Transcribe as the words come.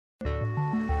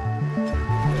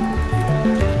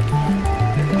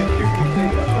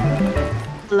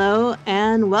Hello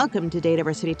and welcome to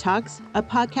DATAVERSITY Talks, a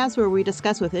podcast where we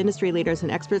discuss with industry leaders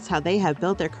and experts how they have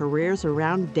built their careers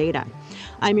around data.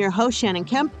 I'm your host, Shannon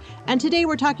Kempe, and today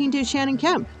we're talking to Shannon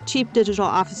Kempe, Chief Digital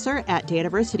Officer at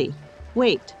DATAVERSITY.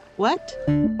 Wait, what?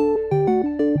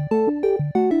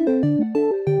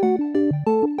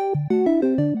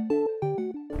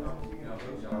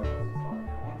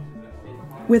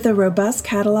 With a robust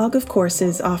catalog of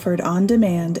courses offered on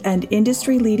demand and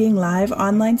industry-leading live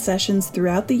online sessions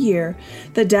throughout the year,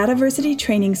 the DATAVERSITY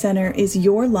Training Center is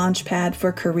your launchpad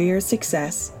for career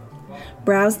success.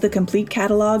 Browse the complete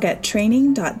catalog at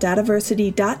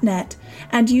training.dataversity.net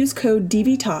and use code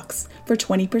DVTalks for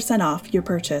 20% off your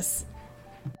purchase.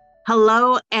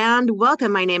 Hello and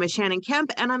welcome. My name is Shannon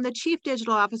Kempe, and I'm the Chief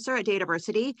Digital Officer at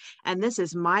DATAVERSITY, and this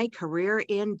is My Career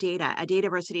in Data, a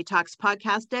DATAVERSITY Talks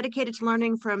podcast dedicated to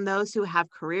learning from those who have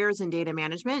careers in data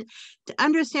management, to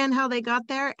understand how they got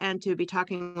there, and to be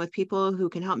talking with people who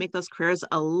can help make those careers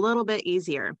a little bit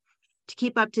easier. To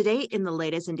keep up to date in the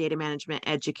latest in data management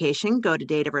education, go to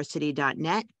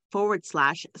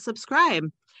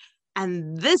dataversity.net/subscribe.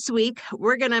 And this week,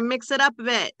 we're going to mix it up a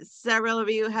bit. Several of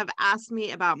you have asked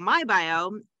me about my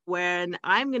bio when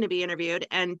I'm going to be interviewed.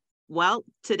 And, well,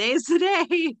 today's the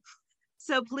day.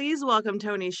 So please welcome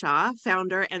Tony Shaw,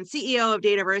 founder and CEO of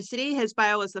DATAVERSITY. His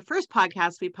bio was the first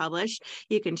podcast we published.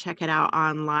 You can check it out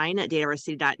online at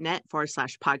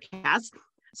dataversity.net/podcast.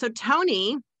 So,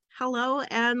 Tony, hello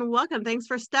and welcome. Thanks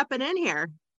for stepping in here.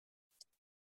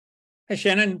 Hey,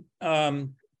 Shannon.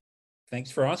 Thanks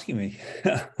for asking me.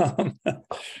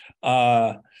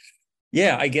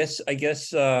 Yeah, I guess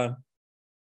it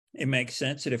makes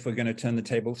sense that if we're going to turn the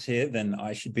tables here, then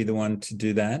I should be the one to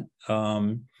do that.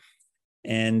 And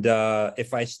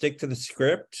if I stick to the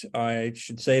script, I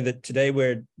should say that today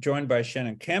we're joined by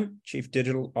Shannon Kempe, Chief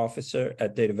Digital Officer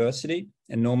at DATAVERSITY.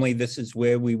 And normally this is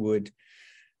where we would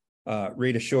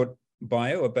read a short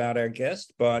bio about our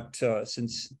guest, but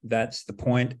since that's the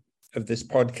point of this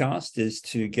podcast is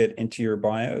to get into your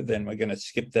bio, then we're going to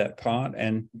skip that part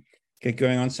and get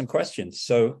going on some questions.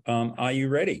 So are you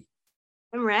ready?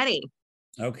 I'm ready.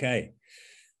 Okay.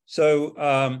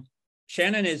 So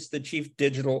Shannon is the Chief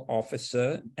Digital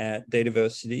Officer at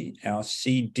DATAVERSITY, our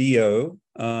CDO,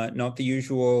 not the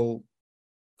usual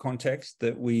context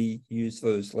that we use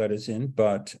those letters in,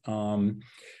 but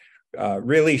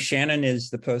really Shannon is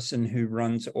the person who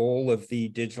runs all of the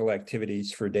digital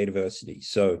activities for DATAVERSITY.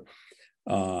 So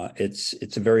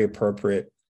it's a very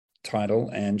appropriate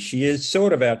title, and she is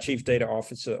sort of our Chief Data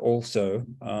Officer also.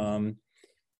 And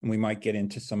we might get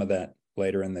into some of that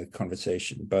later in the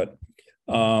conversation. But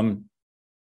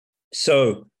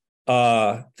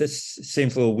this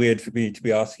seems a little weird for me to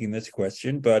be asking this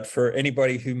question, but for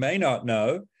anybody who may not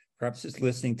know, perhaps is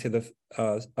listening to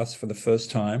us for the first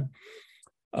time,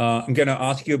 I'm going to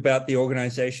ask you about the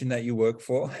organization that you work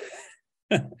for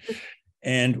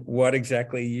and what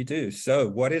exactly you do. So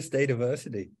what is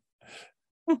DATAVERSITY?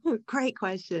 Great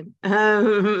question.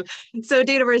 So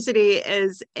DATAVERSITY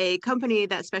is a company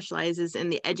that specializes in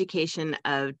the education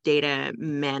of data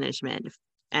management.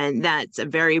 And that's a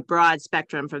very broad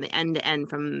spectrum from the end to end,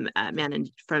 from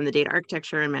the data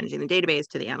architecture and managing the database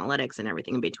to the analytics and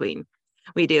everything in between.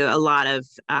 We do a lot of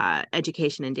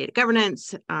education and data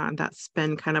governance. That's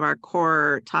been kind of our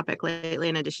core topic lately,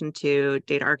 in addition to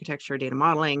data architecture, data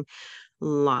modeling,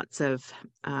 lots of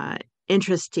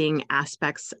interesting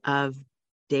aspects of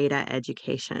data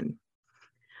education.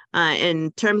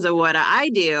 In terms of what I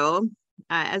do,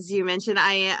 as you mentioned,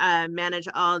 I manage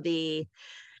all the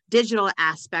digital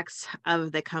aspects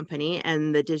of the company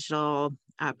and the digital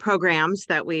programs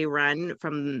that we run,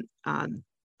 from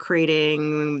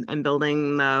creating and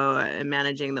building and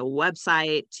managing the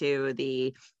website to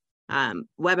the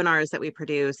webinars that we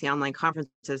produce, the online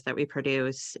conferences that we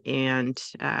produce, and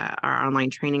our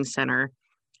online training center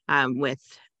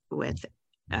with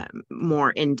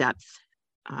more in-depth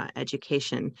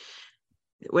education,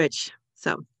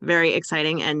 so very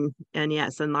exciting, and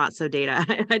yes, and lots of data.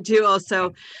 I do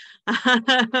also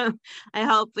I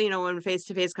help, when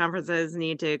face-to-face conferences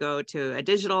need to go to a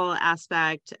digital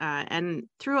aspect, and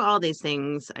through all these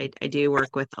things, I do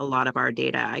work with a lot of our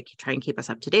data. I try and keep us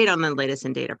up to date on the latest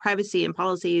in data privacy and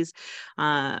policies.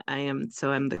 I'm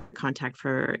the contact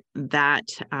for that,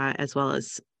 as well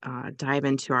as dive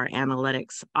into our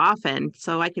analytics often,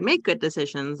 so I can make good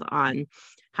decisions on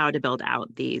how to build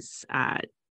out these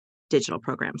digital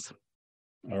programs.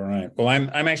 All right. Well,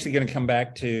 I'm actually going to come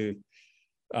back to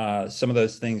some of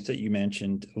those things that you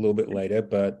mentioned a little bit later,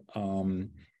 but I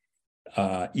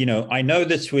know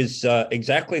this was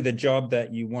exactly the job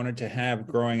that you wanted to have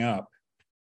growing up.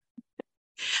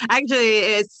 Actually,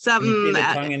 it's Can you see something. the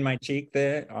tongue in my cheek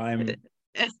there?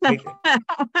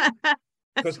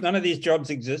 Because none of these jobs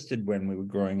existed when we were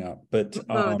growing up. But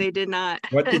No, they did not.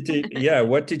 what did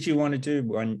you want to do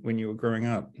when you were growing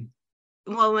up?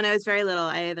 Well, when I was very little,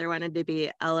 I either wanted to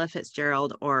be Ella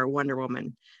Fitzgerald or Wonder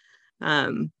Woman.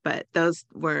 But those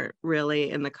weren't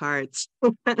really in the cards.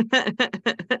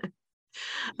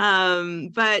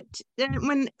 But then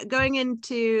when going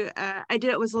into,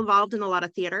 was involved in a lot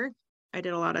of theater. I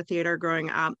did a lot of theater growing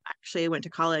up. Actually, went to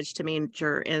college to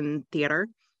major in theater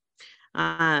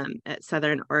at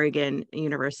Southern Oregon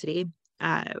University,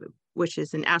 which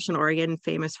is in Ashland, Oregon,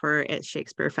 famous for its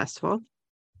Shakespeare Festival.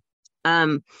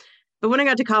 But when I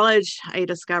got to college, I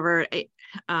discovered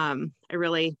I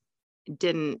really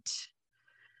didn't.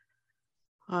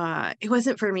 It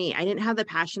wasn't for me. I didn't have the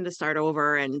passion to start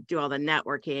over and do all the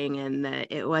networking, and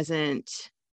it wasn't.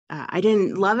 I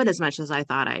didn't love it as much as I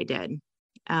thought I did.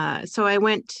 So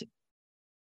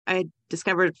I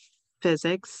discovered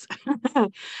physics.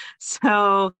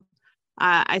 So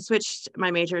I switched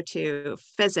my major to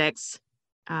physics.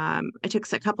 I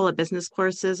took a couple of business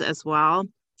courses as well,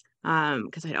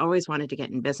 because I'd always wanted to get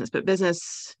in business, but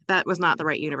business, that was not the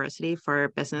right university for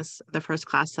business. The first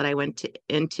class that I went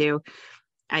into,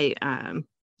 I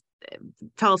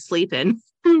fell asleep in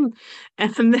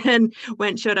and then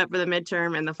showed up for the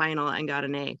midterm and the final and got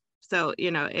an A. So,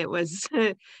 it was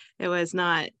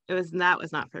not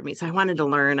for me. So I wanted to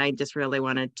learn. I just really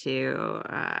wanted to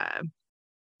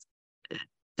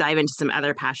dive into some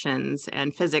other passions,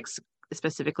 and physics,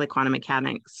 specifically quantum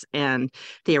mechanics and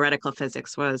theoretical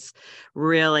physics, was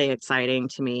really exciting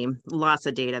to me. Lots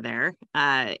of data there,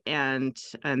 and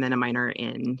then a minor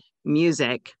in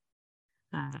music.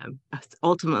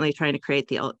 Ultimately trying to create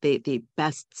the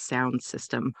best sound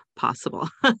system possible.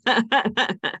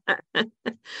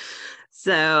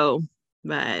 So,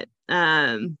 but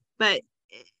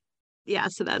yeah,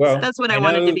 so that's what I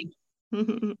wanted to be.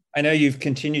 I know you've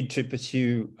continued to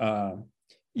pursue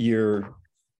your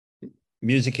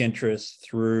music interests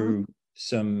through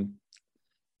some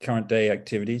current day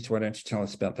activities. Why don't you tell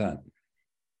us about that?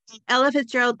 Ella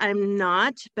Fitzgerald, I'm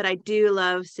not, but I do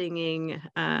love singing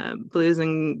blues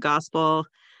and gospel.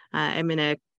 I'm in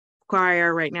a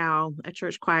choir right now, a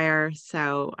church choir.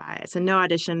 So it's a no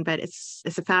audition, but it's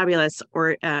a fabulous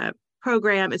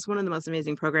program. It's one of the most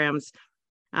amazing programs.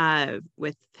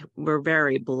 We're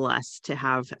very blessed to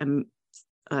have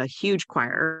a huge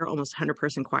choir, almost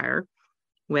 100-person choir,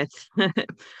 with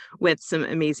with some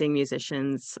amazing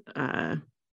musicians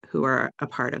who are a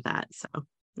part of that. So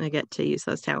I get to use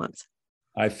those talents.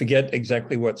 I forget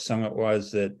exactly what song it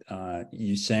was that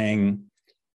you sang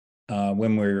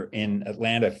when we were in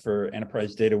Atlanta for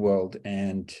Enterprise Data World,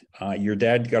 and your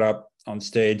dad got up on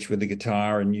stage with the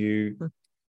guitar, and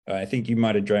I think you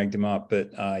might have dragged him up,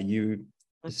 but you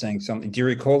sang something. Do you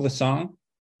recall the song?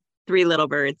 Three Little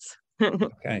Birds.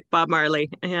 Okay. Bob Marley.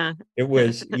 Yeah. It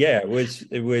was.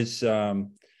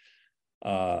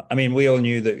 I mean, we all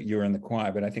knew that you were in the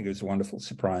choir, but I think it was a wonderful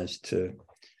surprise to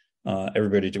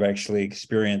everybody to actually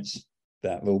experience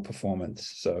that little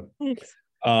performance. So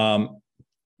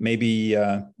maybe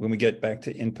when we get back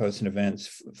to in-person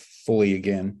events fully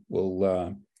again,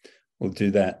 we'll do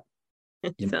that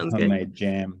homemade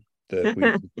jam that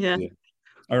we do.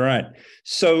 All right.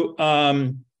 So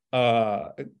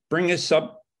bring us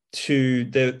up to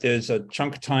there's a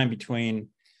chunk of time between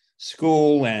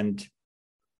school and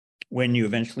when you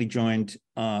eventually joined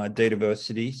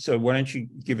DATAVERSITY. So why don't you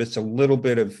give us a little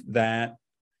bit of that?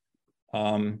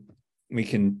 We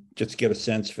can just get a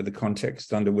sense for the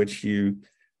context under which you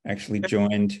actually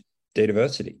joined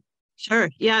DATAVERSITY. Sure.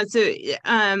 Yeah. So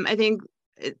I think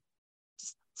it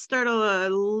started a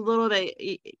little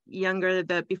bit younger,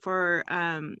 but before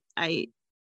I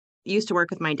used to work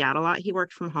with my dad a lot. He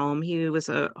worked from home. He was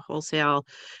a wholesale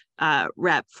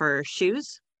rep for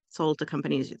shoes, sold to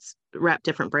companies, rep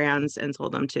different brands and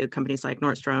sold them to companies like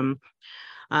Nordstrom.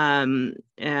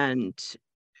 And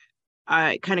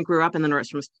I kind of grew up in the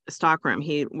Nordstrom stockroom.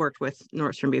 He worked with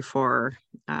Nordstrom before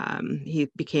he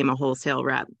became a wholesale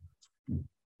rep.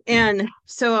 And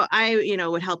so I,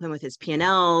 would help him with his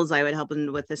P&Ls. I would help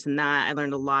him with this and that. I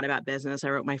learned a lot about business. I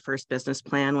wrote my first business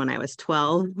plan when I was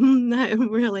 12. I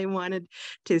really wanted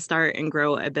to start and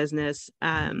grow a business.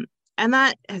 And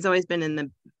that has always been in the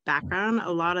background.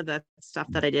 A lot of the stuff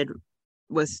that I did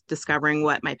was discovering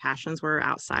what my passions were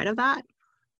outside of that.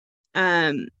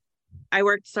 I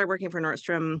started working for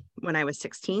Nordstrom when I was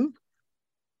 16.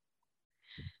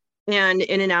 And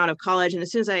in and out of college. And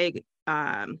as soon as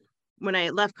when I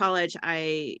left college,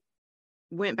 I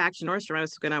went back to Nordstrom. I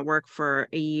was going to work for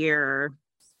a year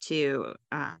to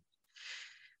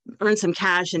earn some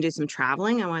cash and do some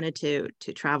traveling. I wanted to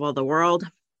travel the world.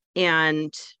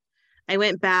 And I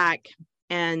went back,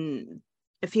 and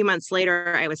a few months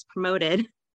later, I was promoted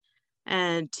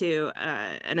and to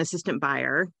an assistant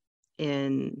buyer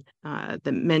in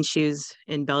the men's shoes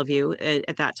in Bellevue.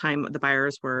 At that time, the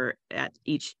buyers were at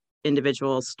each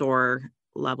individual store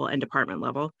level and department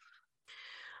level.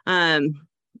 And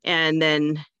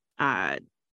then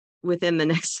within the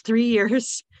next 3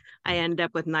 years, I ended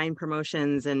up with 9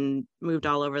 promotions and moved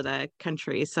all over the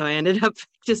country. So I ended up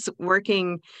just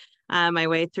working my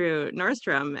way through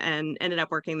Nordstrom and ended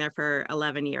up working there for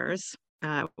 11 years.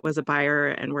 Was a buyer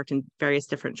and worked in various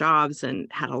different jobs and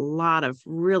had a lot of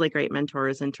really great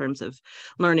mentors in terms of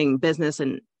learning business.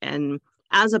 And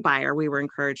as a buyer, we were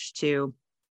encouraged to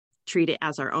treat it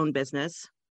as our own business.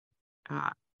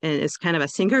 And it's kind of a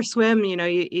sink or swim, you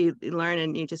learn,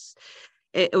 and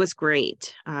it was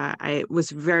great. I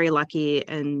was very lucky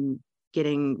in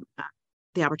getting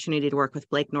the opportunity to work with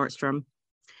Blake Nordstrom.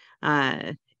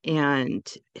 And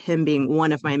him being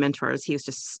one of my mentors. He was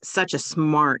just such a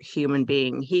smart human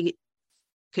being. He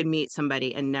could meet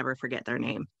somebody and never forget their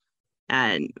name.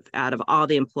 And out of all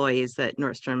the employees that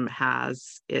Nordstrom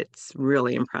has, it's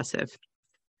really impressive.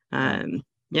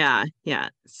 Yeah.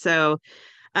 So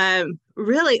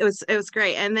really, it was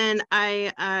great. And then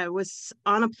I was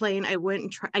on a plane. I went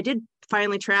and I did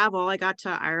finally travel. I got to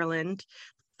Ireland,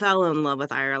 fell in love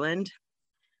with Ireland.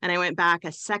 And I went back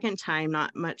a second time,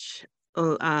 not much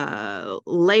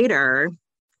later,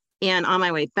 and on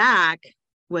my way back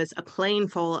was a plane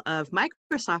full of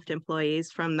Microsoft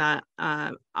employees from the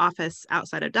office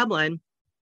outside of Dublin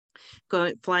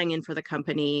flying in for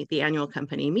the annual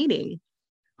company meeting.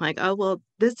 I'm like, oh, well,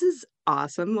 this is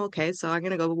awesome. Okay, so I'm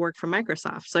going to go work for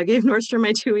Microsoft. So I gave Nordstrom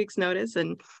my 2 weeks notice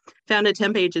and found a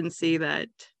temp agency that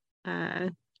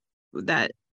temp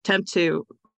to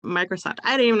Microsoft.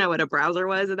 I didn't even know what a browser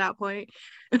was at that point.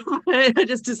 I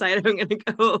just decided I'm going to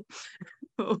go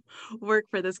work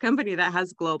for this company that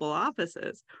has global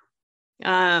offices,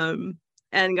 and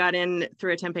got in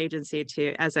through a temp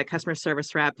agency as a customer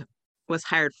service rep. Was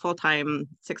hired full-time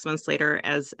 6 months later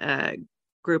as a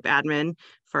group admin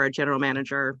for a general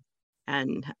manager,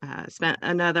 and spent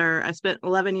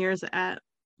 11 years at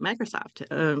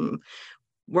Microsoft.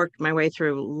 Worked my way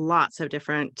through lots of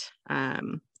different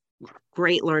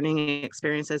great learning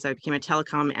experiences. I became a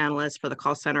telecom analyst for the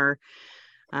call center,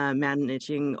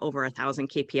 managing over 1,000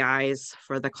 KPIs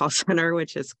for the call center,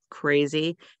 which is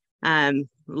crazy.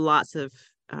 Lots of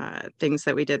things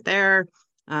that we did there,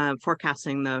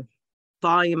 forecasting the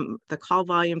call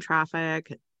volume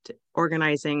traffic,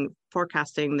 forecasting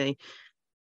the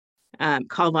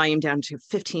call volume down to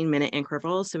 15-minute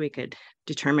intervals so we could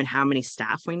determine how many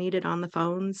staff we needed on the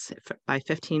phones by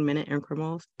 15-minute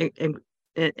intervals.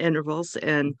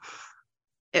 And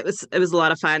it was a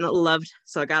lot of fun.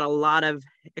 So I got a lot of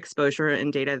exposure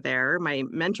and data there. My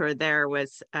mentor there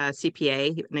was a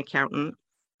CPA, an accountant,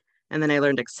 and then I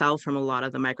learned Excel from a lot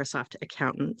of the Microsoft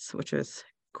accountants, which was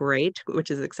great,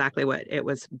 which is exactly what it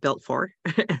was built for,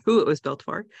 who it was built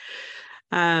for.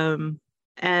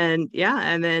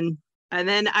 And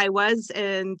then I was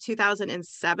in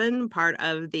 2007 part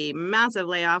of the massive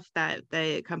layoff that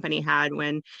the company had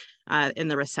when in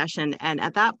the recession. And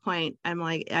at that point,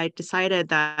 I decided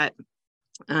that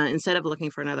instead of looking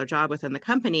for another job within the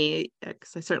company,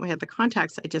 because I certainly had the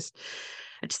contacts, I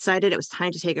decided it was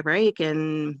time to take a break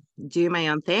and do my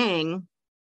own thing,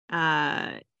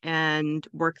 and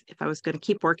work. If I was going to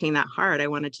keep working that hard, I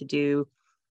wanted to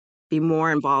be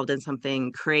more involved in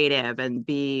something creative and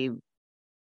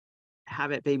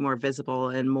have it be more visible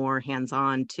and more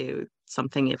hands-on to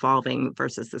something evolving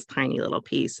versus this tiny little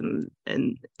piece in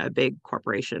a big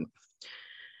corporation.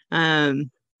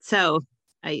 So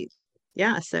I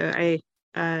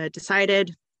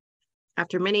decided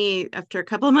after a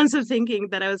couple of months of thinking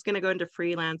that I was going to go into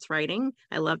freelance writing.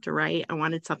 I love to write. I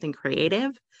wanted something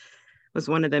creative. It was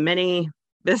one of the many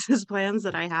business plans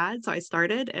that I had. So I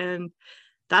started, and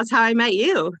that's how I met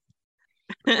you.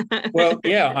 Well,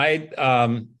 yeah, I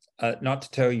not to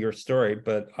tell your story,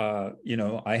 but I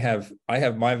have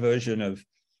my version of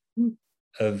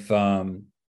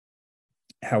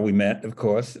how we met. Of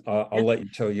course, I'll let you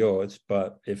tell yours,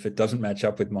 but if it doesn't match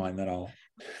up with mine, then I'll.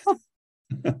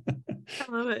 I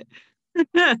love it.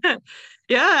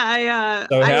 Yeah,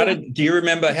 So do you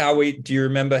remember how we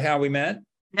met?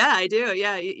 Yeah, I do.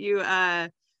 Yeah, you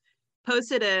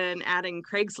posted an ad in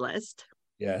Craigslist.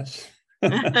 Yes.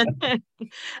 I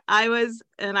was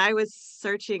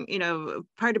searching,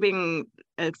 part of being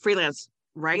a freelance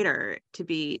writer, to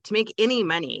make any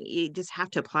money, you just have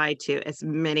to apply to as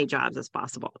many jobs as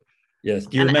possible. Yes.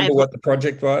 Do you remember what the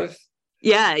project was?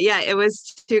 Yeah, yeah. It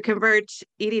was to convert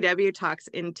EDW talks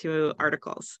into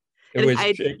articles. It And was,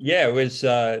 yeah, it was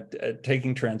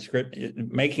making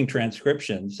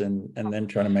transcriptions and then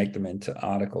trying to make them into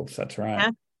articles. That's right.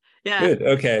 yeah, yeah. Good.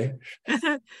 Okay.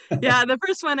 Yeah, the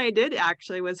first one I did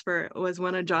actually was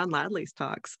one of John Ladley's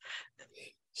talks.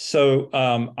 So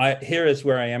here is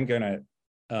where I am going to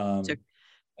Sure.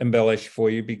 embellish for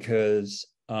you, because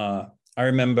I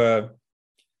remember,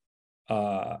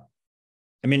 I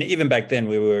mean, even back then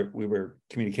we were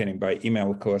communicating by email,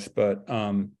 of course, but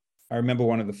I remember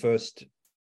one of the first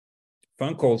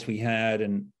phone calls we had,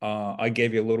 and I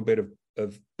gave you a little bit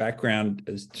of background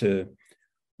as to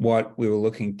what we were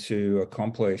looking to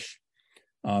accomplish,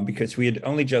 because we had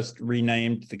only just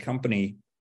renamed the company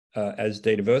as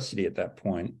DATAVERSITY at that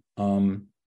point.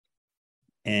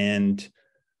 And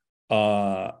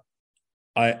I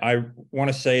want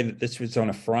to say that this was on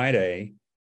a Friday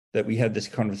that we had this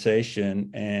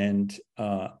conversation, and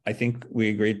I think we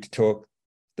agreed to talk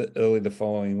early the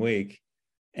following week.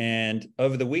 And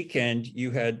over the weekend, you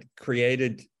had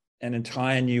created an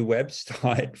entire new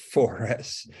website for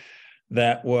us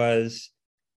that was,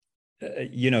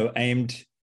 aimed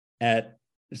at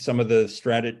some of the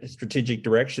strategic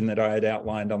direction that I had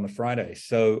outlined on the Friday.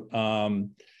 So,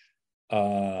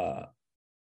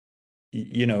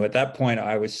 at that point,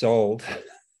 I was sold.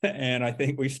 And I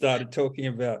think we started talking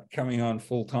about coming on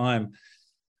full time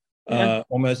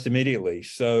almost immediately.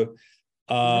 So,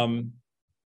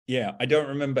 yeah, I don't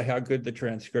remember how good the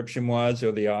transcription was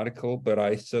or the article, but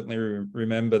I certainly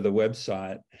remember the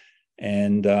website.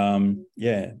 And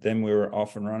then we were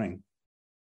off and running.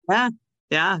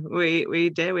 Yeah, we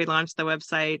did. We launched the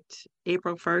website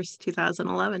April 1st,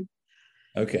 2011.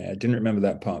 Okay, I didn't remember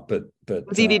that part, but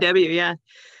It's EDW, yeah.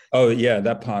 Oh yeah,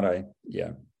 that part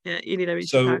Yeah, EDW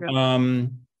So Chicago.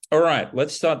 All right,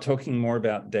 let's start talking more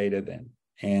about data then.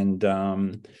 And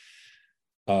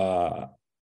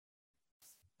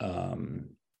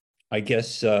I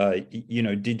guess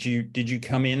did you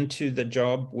come into the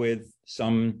job with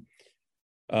some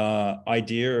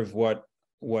idea of what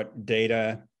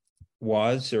data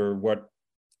was, or what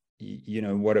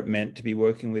it meant to be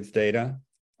working with data?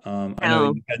 I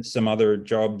know you had some other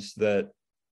jobs that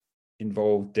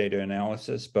involved data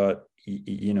analysis, but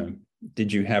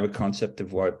did you have a concept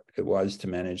of what it was to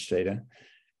manage data?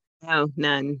 No,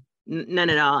 none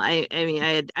at all. I mean,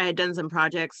 I had done some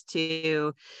projects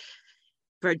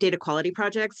for data quality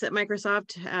projects at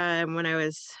Microsoft when I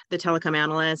was the telecom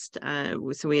analyst.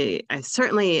 So I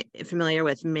certainly familiar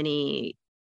with many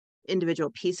individual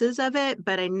pieces of it,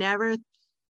 but I never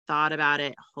thought about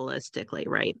it holistically,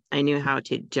 right? I knew how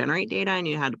to generate data. I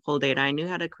knew how to pull data. I knew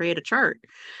how to create a chart.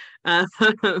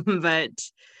 But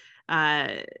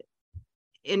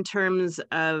in terms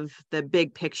of the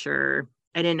big picture,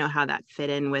 I didn't know how that fit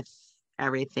in with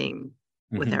everything,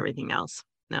 else.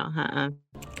 No.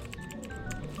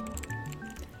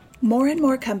 More and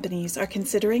more companies are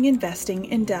considering investing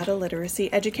in data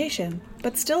literacy education,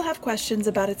 but still have questions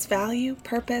about its value,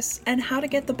 purpose, and how to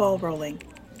get the ball rolling.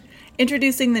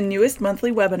 Introducing the newest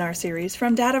monthly webinar series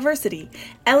from DATAVERSITY,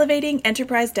 Elevating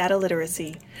Enterprise Data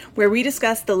Literacy, where we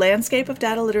discuss the landscape of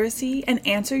data literacy and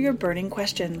answer your burning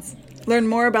questions. Learn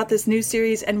more about this new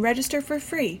series and register for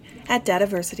free at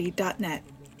dataversity.net.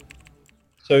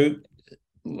 So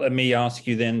let me ask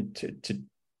you then to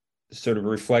sort of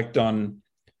reflect on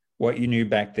what you knew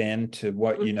back then to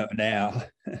what you know now.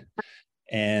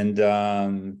 And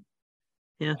I'm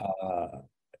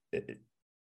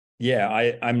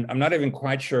not even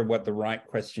quite sure what the right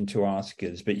question to ask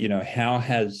is, but how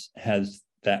has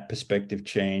that perspective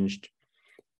changed?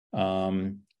 How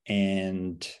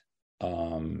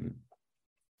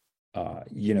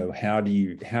do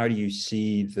you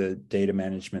see the data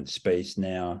management space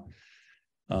now,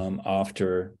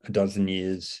 after a dozen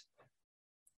years,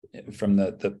 from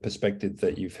the perspective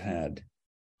that you've had?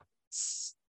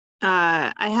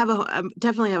 I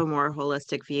definitely have a more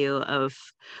holistic view of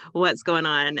what's going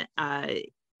on. And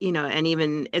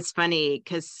even it's funny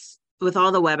because with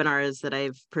all the webinars that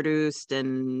I've produced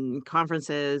and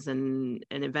conferences and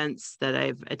events that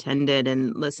I've attended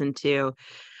and listened to,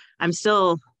 I'm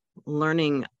still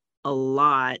learning a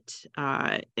lot.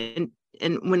 And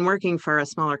when working for a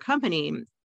smaller company,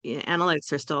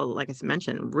 analytics are still, like I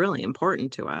mentioned, really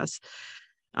important to us.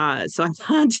 So I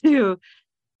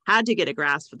had to get a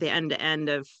grasp of the end to end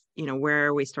of, where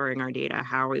are we storing our data?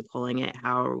 How are we pulling it?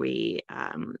 How are we,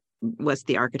 what's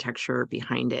the architecture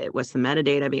behind it? What's the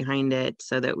metadata behind it,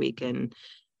 so that we can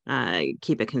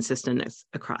keep it consistent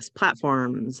across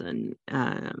platforms and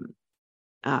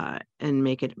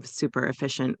make it super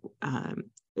efficient.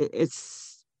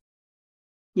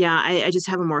 Yeah, I just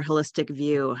have a more holistic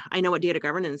view. I know what data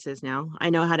governance is now. I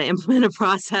know how to implement a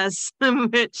process,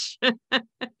 which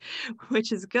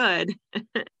is good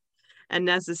and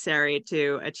necessary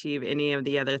to achieve any of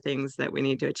the other things that we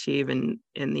need to achieve in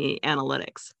the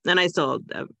analytics. And I still,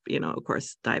 of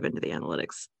course, dive into the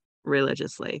analytics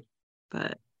religiously.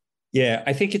 But yeah,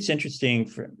 I think it's interesting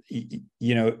for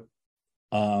a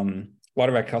lot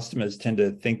of our customers tend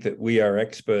to think that we are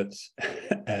experts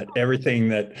at everything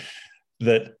that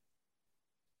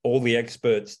all the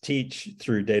experts teach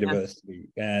through DATAVERSITY.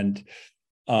 And,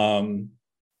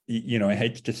 I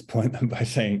hate to disappoint them by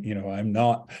saying, I'm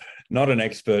not an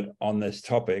expert on this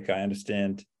topic. I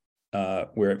understand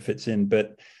where it fits in,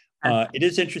 but it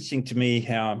is interesting to me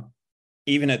how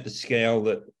even at the scale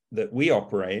that we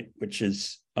operate, which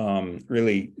is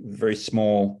really very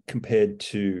small compared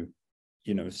to,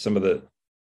 some of the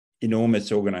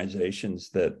enormous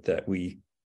organizations that we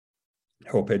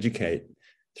help educate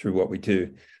through what we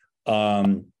do,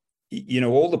 all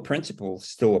the principles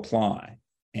still apply.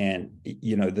 And,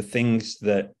 the things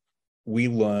that we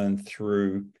learn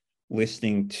through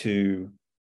listening to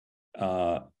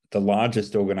the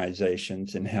largest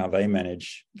organizations and how they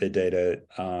manage their data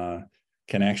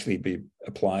can actually be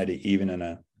applied even in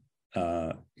a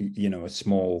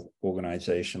small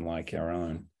organization like our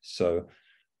own. So,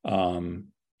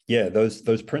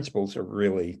 those principles are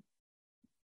really,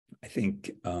 I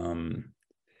think,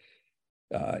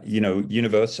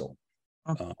 universal.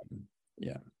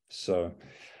 So,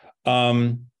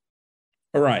 all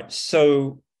right.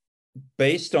 So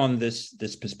based on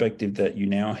this perspective that you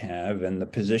now have and the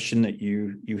position that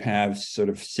you have sort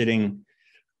of sitting,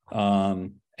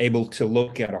 able to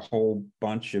look at a whole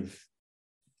bunch of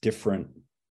different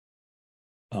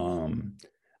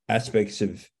aspects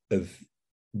of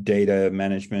data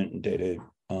management and data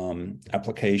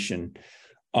application,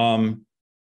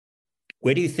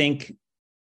 where do you think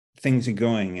things are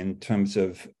going in terms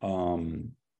of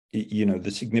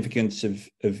the significance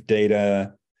of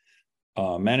data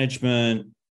management,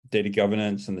 data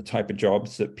governance, and the type of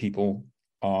jobs that people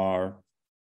are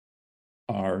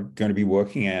going to be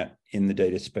working at in the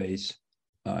data space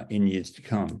in years to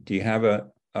come? Do you have a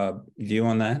view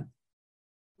on that?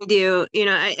 I do.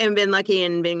 I've been lucky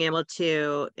in being able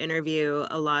to interview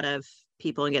a lot of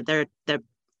people and get their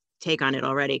take on it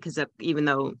already, because even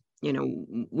though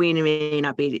we may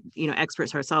not be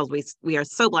experts ourselves, we are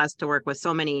so blessed to work with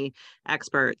so many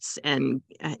experts and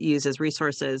use as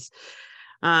resources.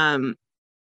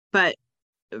 But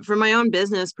from my own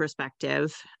business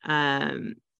perspective,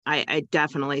 I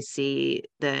definitely see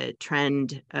the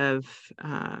trend of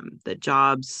the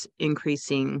jobs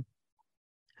increasing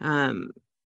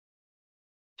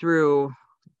through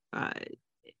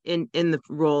in the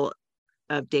role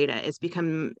of data.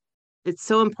 It's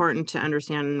so important to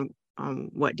understand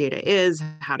what data is,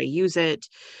 how to use it,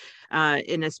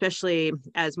 and especially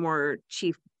as more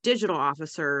chief digital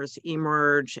officers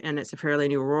emerge, and it's a fairly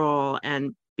new role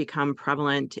and become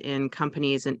prevalent in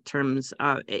companies in terms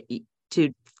of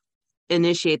to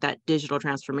initiate that digital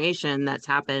transformation that's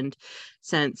happened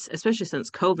especially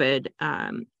since COVID,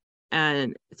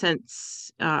 and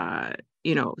since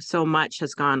so much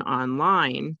has gone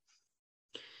online.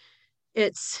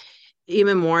 It's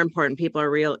even more important.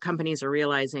 Companies are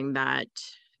realizing that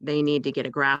they need to get a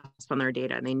grasp on their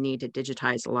data, and they need to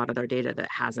digitize a lot of their data that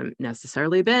hasn't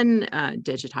necessarily been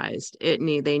digitized.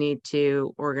 They need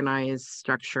to organize,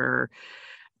 structure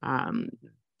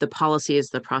the policies,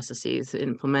 the processes,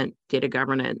 implement data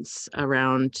governance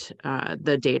around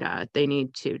the data. They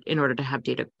need to, in order to have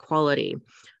data quality.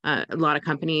 A lot of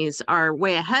companies are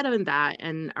way ahead of that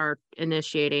and are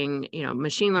initiating,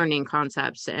 machine learning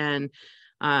concepts and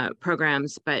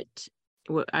programs, but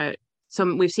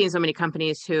we've seen so many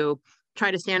companies who try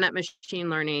to stand up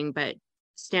machine learning, but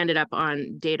stand it up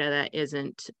on data that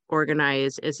isn't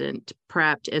organized, isn't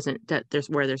prepped, isn't that there's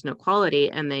no quality,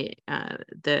 and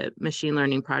the machine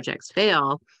learning projects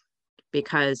fail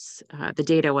because the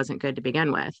data wasn't good to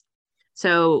begin with.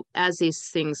 So as these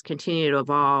things continue to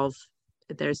evolve,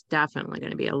 there's definitely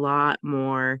going to be a lot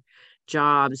more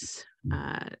jobs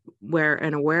where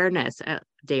an awareness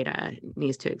data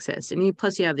needs to exist. And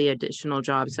plus you have the additional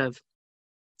jobs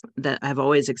that have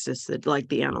always existed, like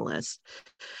the analyst.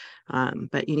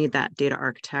 But you need that data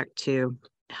architect to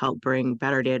help bring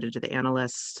better data to the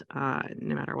analyst,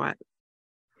 no matter what.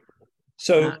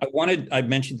 So I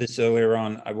mentioned this earlier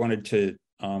on, I wanted to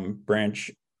branch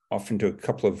off into a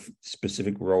couple of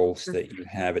specific roles that you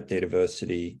have at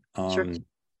DATAVERSITY. Sure.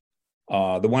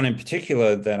 The one in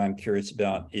particular that I'm curious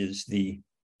about is that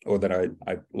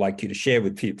I'd like you to share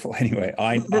with people anyway.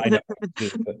 I know,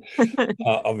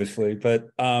 obviously, but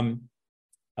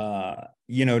at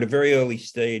a very early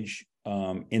stage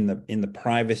in the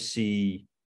privacy,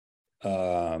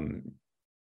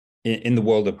 in the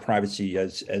world of privacy,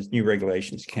 as new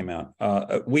regulations came out,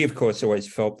 we of course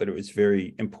always felt that it was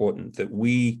very important that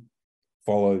we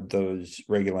followed those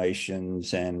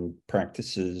regulations and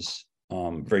practices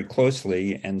very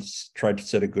closely and tried to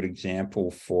set a good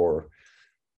example for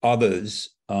others.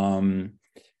 And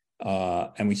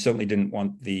we certainly didn't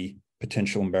want the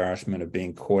potential embarrassment of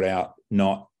being caught out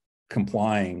not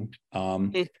complying.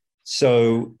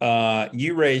 So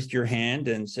you raised your hand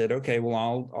and said, okay,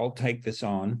 well, I'll take this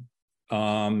on.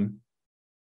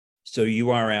 So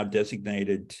you are our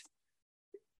designated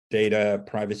data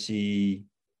privacy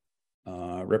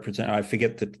representative. I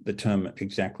forget the term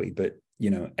exactly, but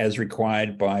as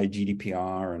required by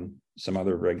GDPR and some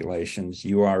other regulations,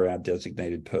 you are our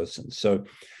designated person. So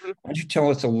why don't you tell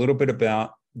us a little bit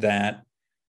about that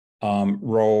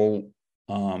role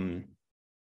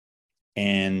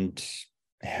and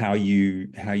how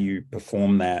you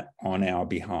perform that on our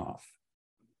behalf?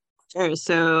 Sure.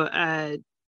 So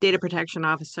data protection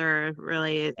officer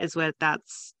really is what that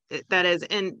is.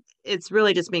 And it's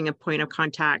really just being a point of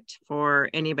contact for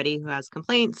anybody who has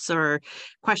complaints or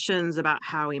questions about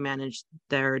how we manage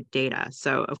their data.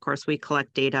 So of course we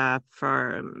collect data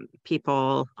from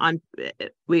people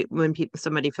when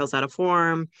somebody fills out a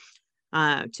form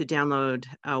to download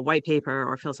a white paper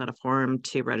or fills out a form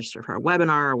to register for a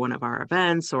webinar or one of our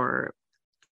events or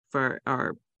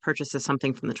purchases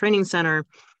something from the training center.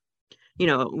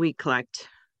 We collect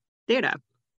data.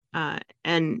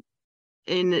 And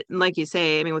like you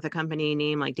say, I mean, with a company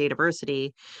name like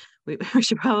DATAVERSITY, we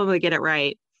should probably get it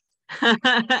right.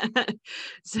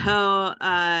 So,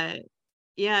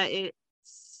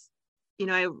 it's,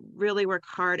 I really work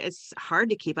hard. It's hard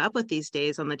to keep up with these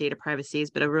days on the data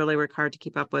privacies, but I really work hard to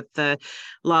keep up with the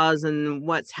laws and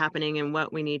what's happening and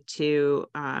what we need to,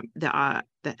 the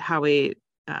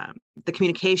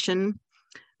communication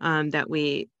that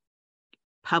we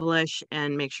publish,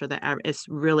 and make sure that it's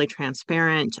really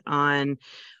transparent on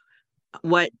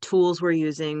what tools we're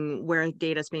using, where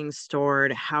data is being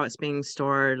stored, how it's being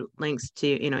stored, links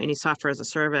to any software as a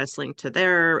service, linked to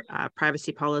their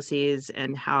privacy policies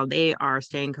and how they are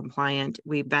staying compliant.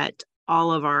 We vet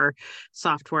all of our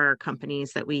software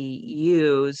companies that we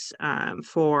use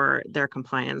for their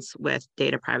compliance with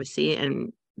data privacy,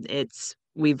 and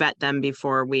we vet them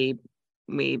before we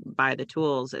buy the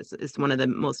tools. It's one of the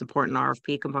most important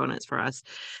RFP components for us,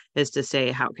 is to say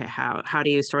how do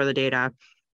you store the data,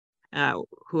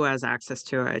 who has access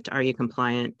to it, are you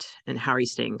compliant, and how are you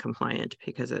staying compliant,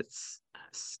 because it's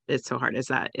so hard. Is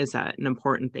that an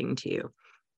important thing to you?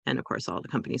 And of course all the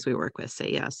companies we work with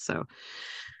say yes. So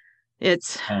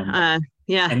it's and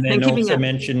then also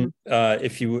mention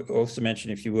if you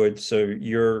would, so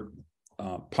your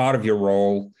part of your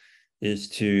role is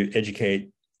to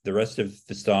educate the rest of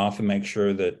the staff and make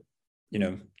sure that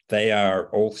they are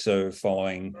also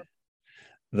following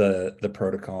the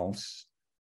protocols.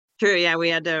 True. Yeah, we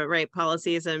had to write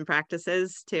policies and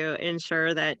practices to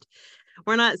ensure that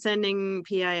we're not sending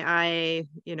PII,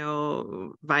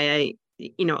 via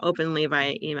openly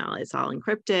via email. It's all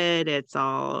encrypted. It's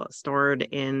all stored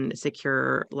in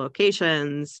secure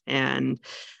locations, and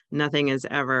nothing is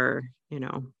ever,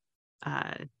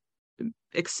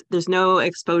 there's no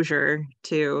exposure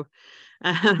to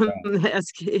or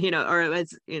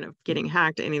it's getting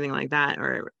hacked, anything like that,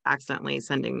 or accidentally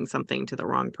sending something to the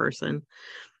wrong person,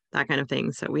 that kind of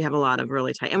thing. So we have a lot of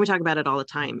really tight, and we talk about it all the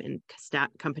time in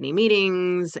company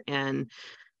meetings, and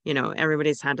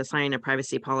everybody's had to sign a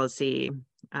privacy policy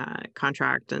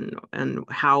contract and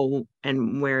how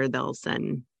and where they'll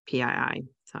send PII.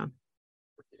 So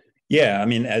yeah, I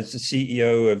mean, as the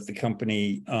CEO of the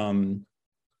company,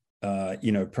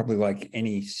 probably like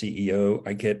any CEO,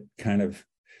 I get kind of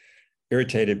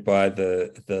irritated by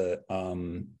the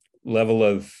level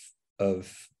of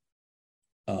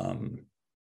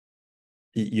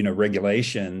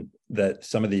regulation that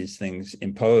some of these things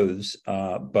impose.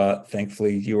 But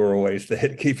thankfully, you are always there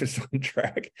to keep us on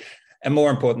track, and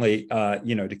more importantly,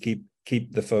 to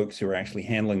keep the folks who are actually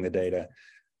handling the data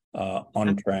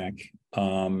on track.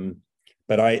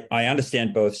 But I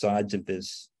understand both sides of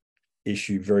this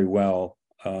issue very well.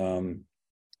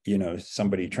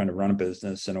 Somebody trying to run a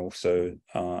business, and also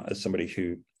as somebody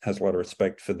who has a lot of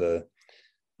respect for the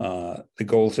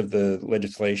goals of the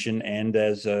legislation, and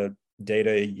as a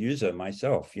data user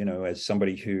myself, as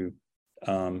somebody who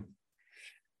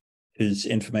whose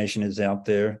information is out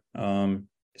there.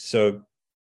 So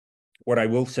what I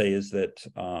will say is that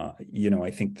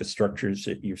I think the structures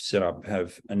that you've set up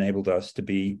have enabled us to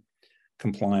be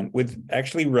compliant with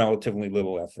actually relatively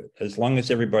little effort. As long as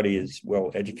everybody is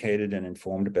well educated and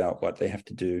informed about what they have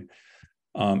to do,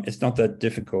 it's not that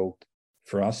difficult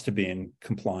for us to be in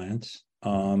compliance.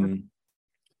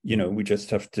 We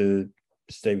just have to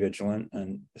stay vigilant.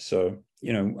 And so,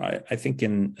 I think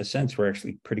in a sense, we're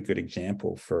actually a pretty good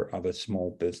example for other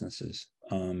small businesses.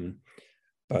 One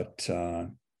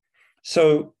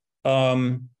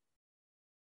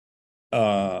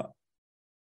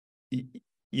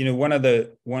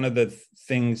of the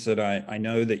things that I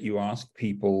know that you ask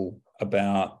people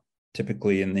about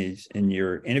typically in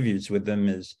your interviews with them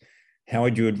is, how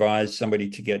would you advise somebody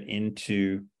to get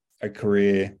into a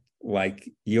career like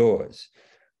yours?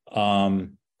 So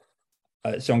I'm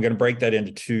going to break that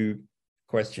into two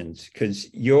questions,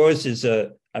 because yours is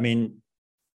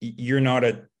you're not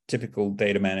a typical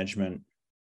data management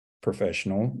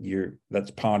professional.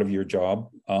 That's part of your job.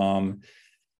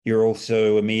 You're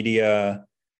also a media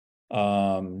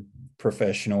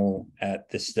professional at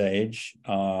this stage.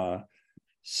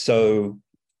 So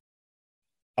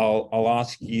I'll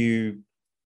ask you,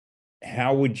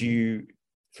 how would you,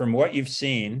 from what you've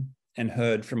seen and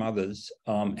heard from others,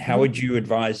 how would you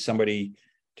advise somebody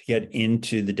to get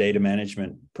into the data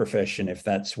management profession if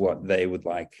that's what they would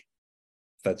like?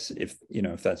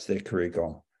 If that's their career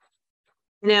goal?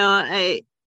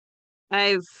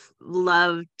 I've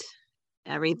loved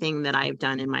everything that I've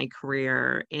done in my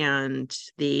career, and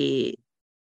the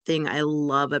thing I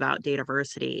love about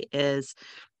DATAVERSITY is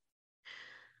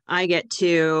I get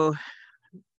to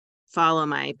follow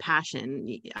my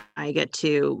passion. I get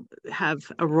to have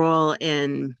a role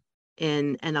in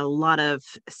a lot of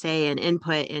say and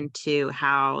input into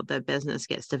how the business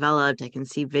gets developed. I can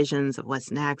see visions of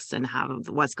what's next and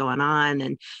what's going on.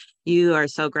 And you are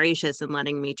so gracious in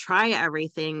letting me try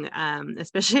everything,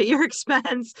 especially at your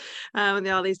expense, with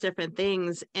all these different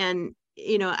things. And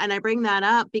I bring that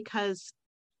up because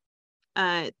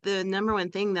the number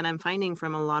one thing that I'm finding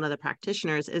from a lot of the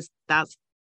practitioners is that's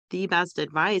the best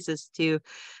advice, is to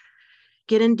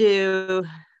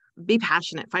be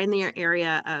passionate, find your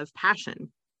area of passion,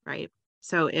 right?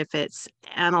 So if it's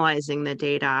analyzing the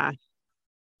data,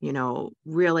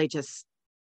 really just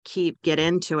get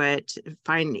into it,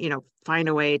 find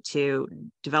a way to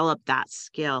develop that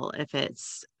skill. If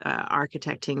it's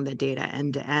architecting the data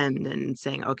end to end and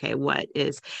saying, okay,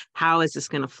 how is this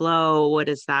going to flow? What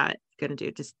is that going to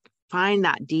do? Just find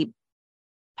that deep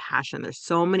passion. There's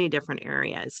so many different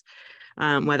areas,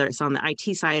 whether it's on the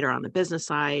IT side or on the business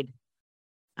side.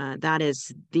 That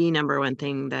is the number one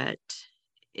thing that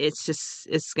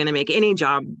it's going to make any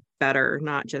job better,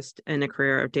 not just in a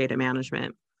career of data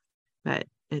management, but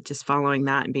just following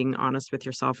that and being honest with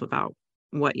yourself about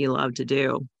what you love to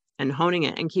do and honing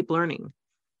it and keep learning.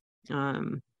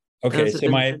 Okay, so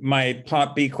my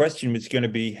part B question was going to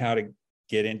be how to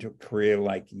get into a career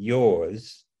like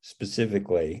yours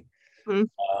specifically.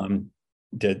 Mm-hmm.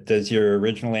 Does your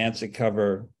original answer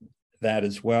cover that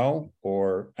as well?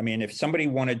 Or, if somebody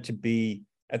wanted to be,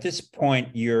 at this point,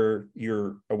 you're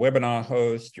a webinar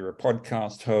host, you're a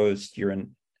podcast host, you're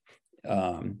an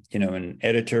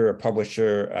editor, a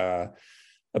publisher,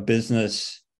 a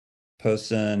business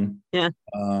person. Yeah.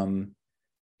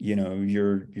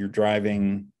 You're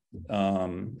driving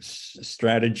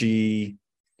strategy.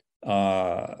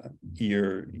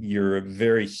 You're a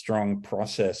very strong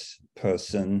process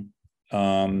person.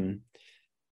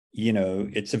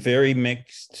 It's a very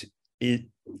mixed.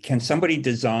 Can somebody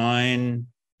design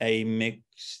a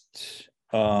mixed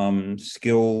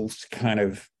skills kind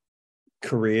of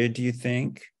career, do you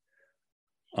think?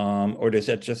 Or does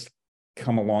that just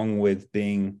come along with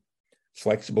being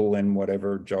flexible in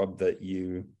whatever job that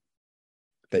you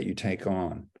take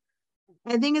on?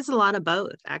 I think it's a lot of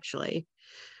both, actually.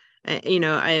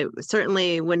 I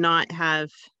certainly would not have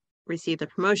received the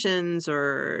promotions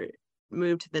or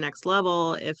moved to the next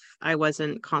level if I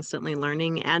wasn't constantly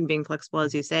learning and being flexible,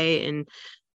 as you say, in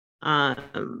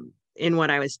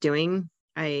what I was doing.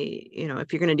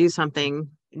 If you're going to do something,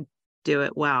 do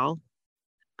it well.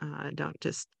 Don't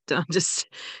just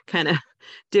kind of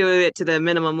do it to the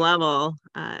minimum level.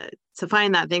 So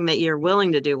find that thing that you're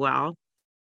willing to do well.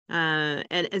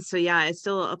 And so, yeah, it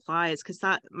still applies, because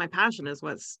my passion is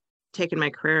what's taken my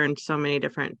career in so many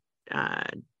different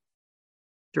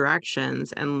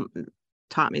directions and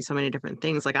taught me so many different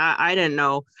things. Like I didn't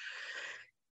know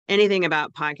anything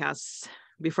about podcasts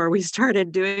before we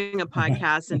started doing a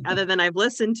podcast, and other than I've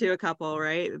listened to a couple,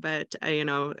 right? But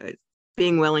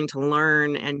being willing to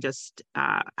learn and just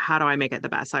how do I make it the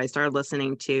best? So I started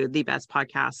listening to the best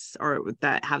podcasts, or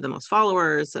that have the most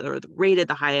followers, or rated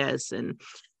the highest, and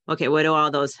okay, what do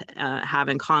all those have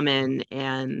in common?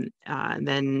 And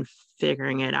then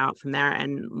figuring it out from there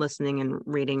and listening and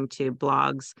reading to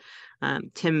blogs.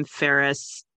 Tim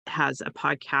Ferriss has a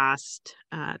podcast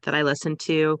that I listen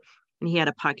to, and he had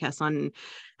a podcast on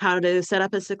how to set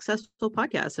up a successful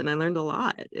podcast. And I learned a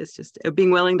lot. It's just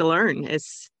being willing to learn.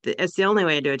 It's the only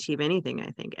way to achieve anything,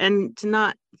 I think. And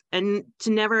to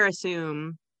never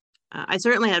assume. I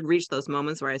certainly had reached those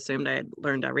moments where I assumed I had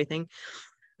learned everything,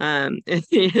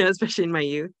 especially in my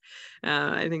youth.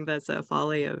 I think that's a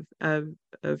folly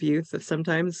of youth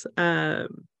sometimes.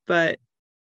 But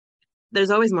there's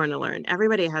always more to learn.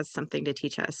 Everybody has something to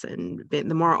teach us, and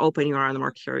the more open you are, the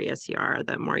more curious you are,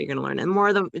 the more you're going to learn, and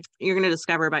you're going to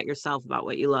discover about yourself, about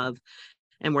what you love,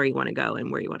 and where you want to go,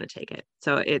 and where you want to take it.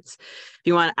 So if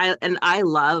you want, I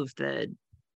love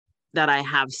that I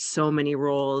have so many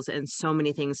roles and so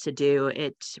many things to do.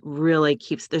 It really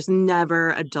there's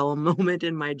never a dull moment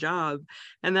in my job.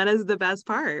 And that is the best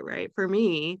part, right? For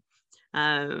me,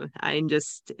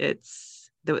 it's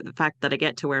the fact that I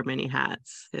get to wear many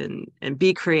hats and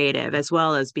be creative as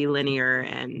well as be linear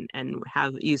and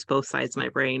use both sides of my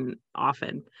brain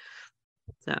often.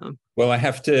 So, well, I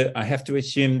have to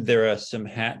assume there are some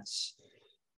hats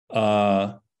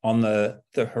on the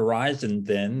horizon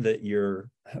then that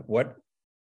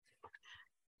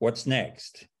what's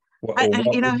next? What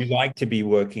would you like to be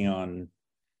working on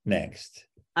next?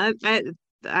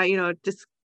 Just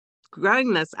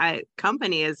growing this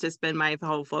company has just been my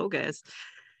whole focus.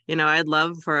 I'd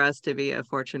love for us to be a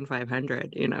Fortune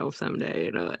 500,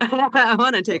 someday, I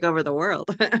want to take over the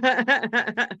world. I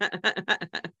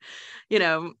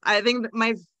think that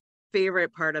my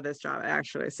favorite part of this job,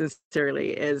 actually,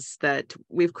 sincerely, is that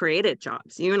we've created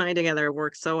jobs. You and I together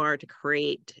work so hard to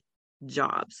create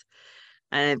jobs.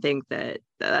 And I think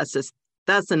that's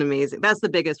the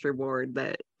biggest reward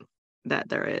that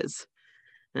there is.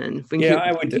 And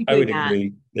I would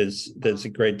agree. There's a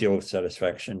great deal of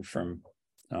satisfaction from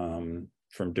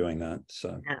doing that.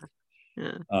 So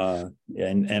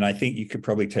and I think you could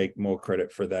probably take more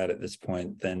credit for that at this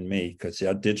point than me, because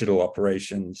our digital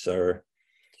operations are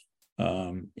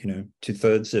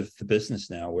 2/3 of the business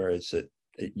now, whereas it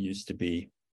used to be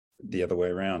the other way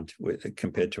around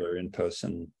compared to our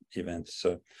in-person events.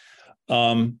 So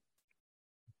all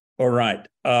right.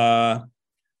 Well,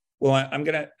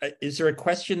 is there a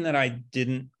question that I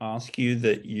didn't ask you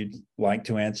that you'd like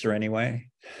to answer anyway?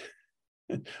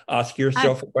 Ask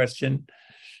yourself a question.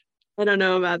 I don't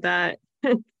know about that.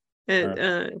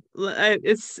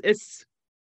 It's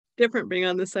different being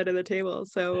on this side of the table.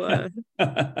 So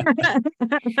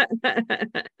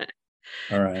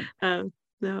all right. No.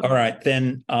 All right,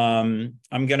 then I'm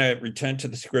going to return to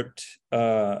the script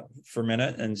for a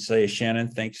minute and say, Shannon,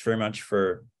 thanks very much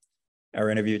for our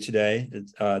interview today.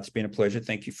 It's been a pleasure.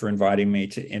 Thank you for inviting me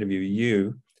to interview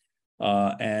you.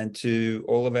 And to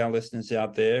all of our listeners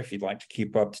out there, if you'd like to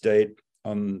keep up to date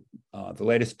on the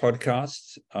latest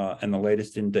podcasts and the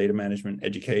latest in data management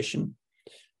education,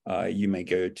 you may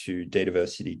go to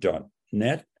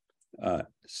dataversity.net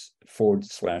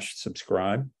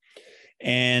 /subscribe.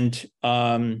 And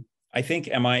I think,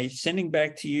 am I throwing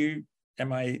back to you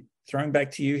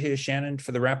here, Shannon,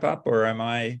 for the wrap up, or am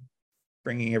I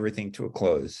bringing everything to a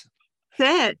close?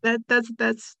 That's it.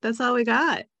 That's all we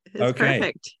got. It's okay.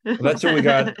 Perfect. Well, that's all we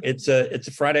got. It's a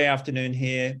Friday afternoon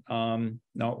here.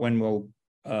 Not when we'll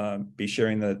be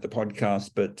sharing the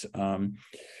podcast, but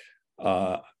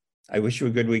I wish you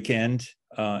a good weekend,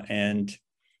 and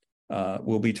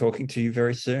we'll be talking to you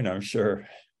very soon, I'm sure.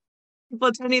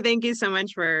 Well, Tony, thank you so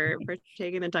much for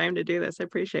taking the time to do this. I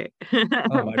appreciate it.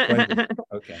 Oh, my pleasure.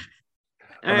 Okay.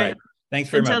 All right. Thanks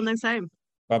very much. Until next time.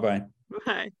 Bye-bye.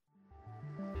 Bye.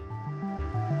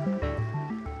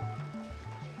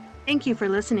 Thank you for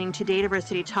listening to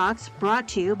DataVersity Talks, brought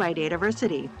to you by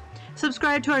DataVersity.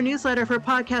 Subscribe to our newsletter for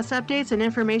podcast updates and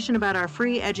information about our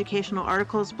free educational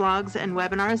articles, blogs, and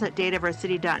webinars at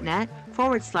dataversity.net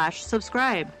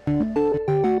 /subscribe.